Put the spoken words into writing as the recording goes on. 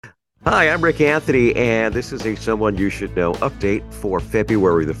Hi, I'm Rick Anthony, and this is a Someone You Should Know update for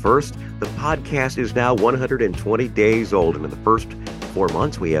February the 1st. The podcast is now 120 days old, and in the first 4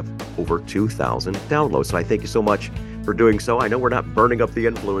 months, we have over 2,000 downloads. So I thank you so much for doing so. I know we're not burning up the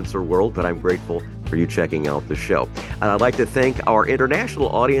influencer world, but I'm grateful for you checking out the show. And I'd like to thank our international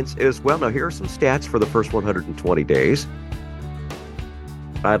audience as well. Now, here are some stats for the first 120 days.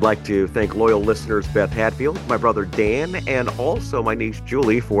 I'd like to thank loyal listeners Beth Hatfield, my brother Dan, and also my niece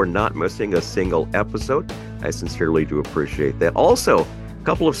Julie for not missing a single episode. I sincerely do appreciate that. Also, a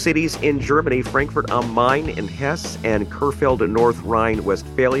couple of cities in Germany, Frankfurt am Main in Hesse and Krefeld, North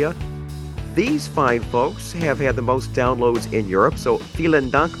Rhine-Westphalia. These fine folks have had the most downloads in Europe, so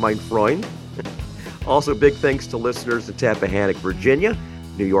vielen Dank, mein Freund. Also, big thanks to listeners in Tappahannock, Virginia,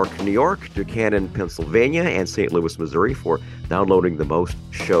 New York, New York, Buchanan, Pennsylvania, and St. Louis, Missouri for downloading the most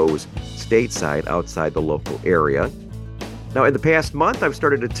shows stateside outside the local area. Now, in the past month, I've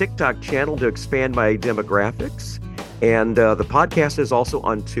started a TikTok channel to expand my demographics, and the podcast is also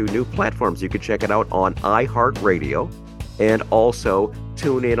on 2 new platforms. You can check it out on iHeartRadio and also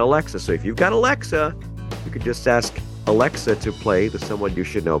TuneIn Alexa. So if you've got Alexa, you can just ask Alexa to play the Someone You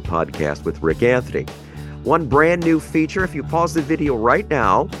Should Know podcast with Rick Anthony. One brand new feature, if you pause the video right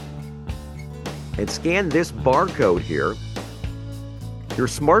now and scan this barcode here, your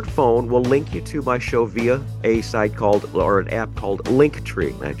smartphone will link you to my show via a site called, or an app called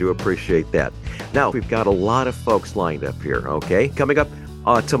Linktree. I do appreciate that. Now, we've got a lot of folks lined up here, okay? Coming up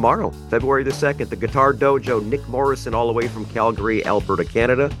tomorrow, February the 2nd, the Guitar Dojo, Nick Morrison, all the way from Calgary, Alberta,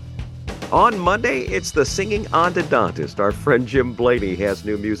 Canada. On Monday, it's the Singing Endodontist. Our friend Jim Blaney has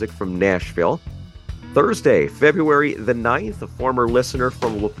new music from Nashville. Thursday, February the 9th, a former listener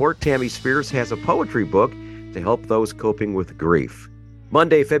from LaPorte, Tammy Spears, has a poetry book to help those coping with grief.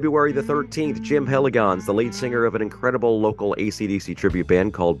 Monday, February the 13th, Jim Heligons, the lead singer of an incredible local AC/DC tribute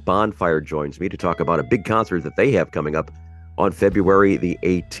band called Bonfire, joins me to talk about a big concert that they have coming up on February the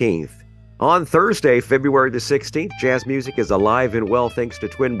 18th. On Thursday, February the 16th, jazz music is alive and well thanks to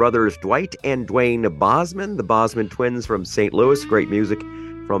twin brothers Dwight and Dwayne Bosman, the Bosman twins from St. Louis. Great music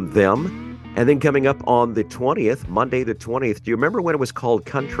from them. And then coming up on the 20th, Monday the 20th, do you remember when it was called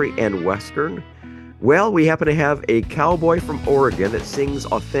Country and Western? Well, we happen to have a cowboy from Oregon that sings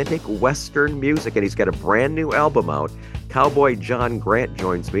authentic Western music, and he's got a brand new album out. Cowboy John Grant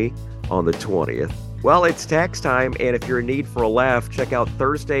joins me on the 20th. Well, it's tax time, and if you're in need for a laugh, check out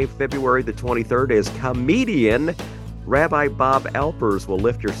Thursday, February the 23rd, as comedian Rabbi Bob Alpers will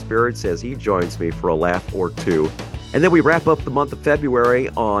lift your spirits as he joins me for a laugh or two. And then we wrap up the month of February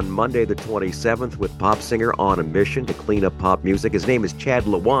on Monday the 27th with pop singer on a mission to clean up pop music. His name is Chad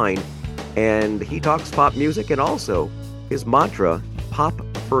Lewine, and he talks pop music and also his mantra, pop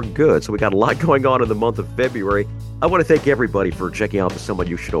for good. So we got a lot going on in the month of February. I want to thank everybody for checking out the Someone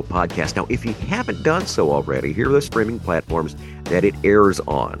You Should Know podcast. Now, if you haven't done so already, here are the streaming platforms that it airs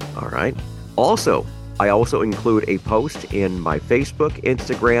on, all right? Also, I also include a post in my Facebook,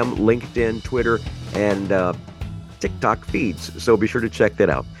 Instagram, LinkedIn, Twitter, and TikTok feeds, so be sure to check that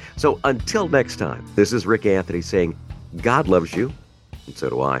out. So until next time, this is Rick Anthony saying, God loves you, and so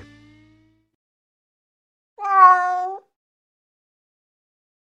do I.